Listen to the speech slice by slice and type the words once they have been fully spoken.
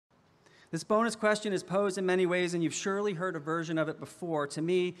This bonus question is posed in many ways, and you've surely heard a version of it before. To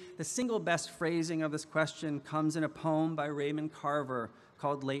me, the single best phrasing of this question comes in a poem by Raymond Carver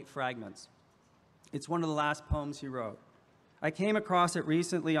called Late Fragments. It's one of the last poems he wrote. I came across it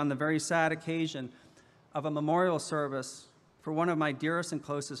recently on the very sad occasion of a memorial service for one of my dearest and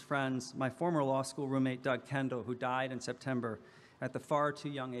closest friends, my former law school roommate, Doug Kendall, who died in September at the far too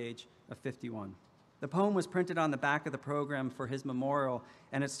young age of 51. The poem was printed on the back of the program for his memorial,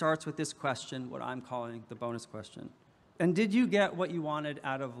 and it starts with this question, what I'm calling the bonus question. And did you get what you wanted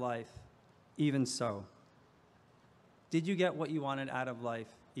out of life, even so? Did you get what you wanted out of life,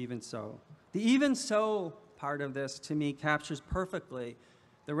 even so? The even so part of this, to me, captures perfectly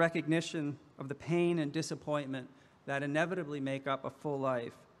the recognition of the pain and disappointment that inevitably make up a full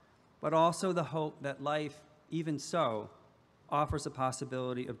life, but also the hope that life, even so, offers a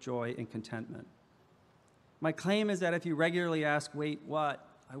possibility of joy and contentment. My claim is that if you regularly ask, wait, what?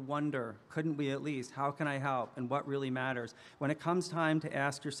 I wonder, couldn't we at least? How can I help? And what really matters? When it comes time to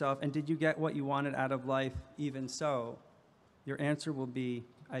ask yourself, and did you get what you wanted out of life, even so? Your answer will be,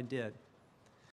 I did.